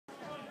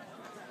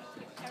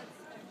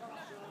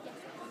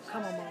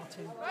Come on,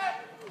 Martin.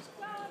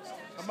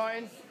 Come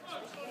Martin.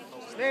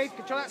 Sleeve,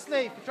 control that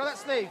sleeve, control that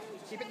sleeve.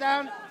 Keep it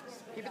down,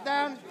 keep it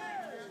down.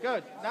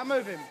 Good, now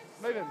move him,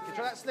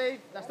 control that sleeve,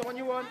 that's the one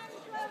you want.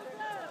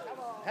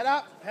 Head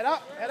up, head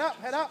up, head up,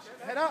 head up,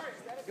 head up.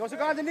 You also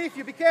go underneath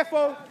you, be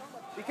careful,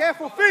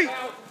 feet,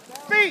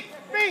 feet,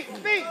 feet,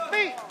 feet,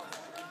 feet.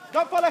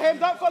 Don't follow him,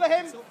 don't follow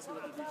him.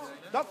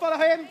 Don't follow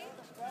him.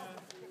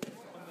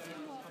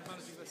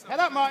 Head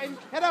up, Martin,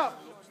 head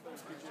up.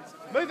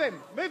 Move him,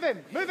 move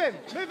him, move him,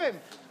 move him.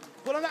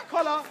 Pull on that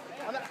collar,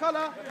 on that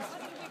collar.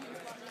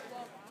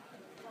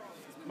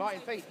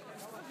 Martin, feet.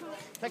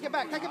 Take it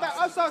back, take it back.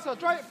 Oh, so,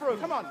 drive it through,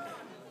 come on.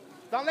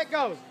 Don't let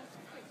go.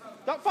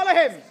 Don't follow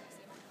him.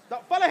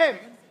 Don't follow him.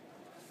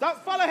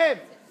 Don't follow him.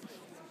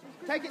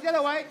 Take it the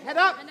other way. Head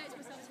up.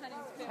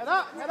 Head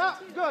up, head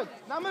up. Good.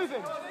 Now move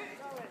him.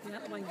 Yeah,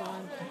 the way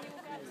down.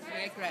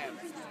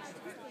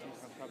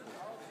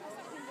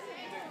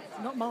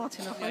 Not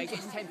Martin, I think. He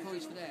gets 10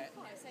 points for that.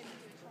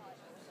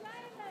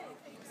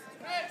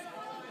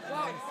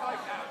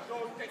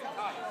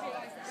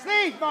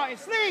 Sleeve, Martin,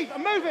 sleeve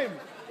and move him.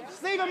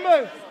 Sleeve and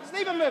move.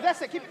 Sleeve and move.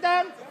 That's it. Keep it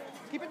down.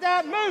 Keep it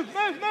down. Move,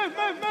 move, move,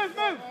 move, move,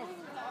 move.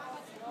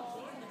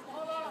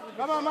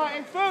 Come on,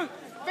 Martin. Foot.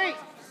 Feet.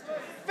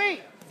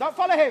 Feet. Don't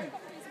follow him.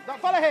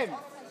 Don't follow him.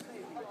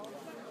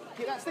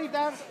 Keep that sleeve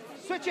down.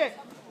 Switch it.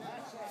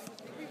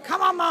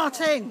 Come on,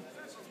 Martin.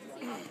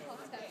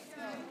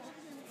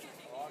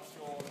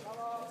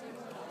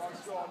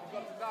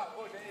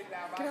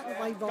 Get out of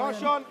the way, Go on, Brian.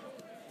 Sean.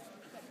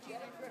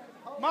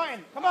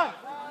 Martin, come on.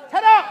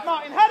 Head up,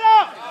 Martin. Head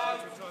up.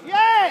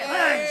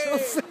 Yeah.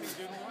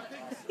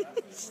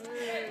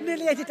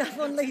 Nearly ended up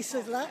on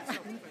Lisa's lap.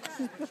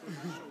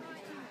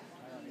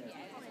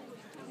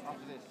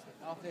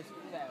 After this,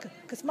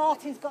 Because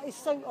Martin's got his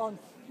suit on.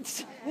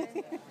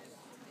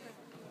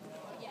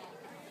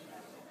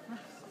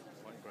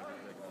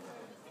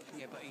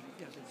 yeah, but he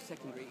does a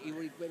secondary. He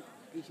already went.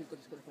 He should have got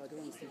disqualified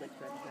once. He went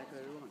back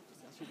earlier on.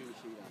 That should be a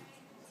shootout.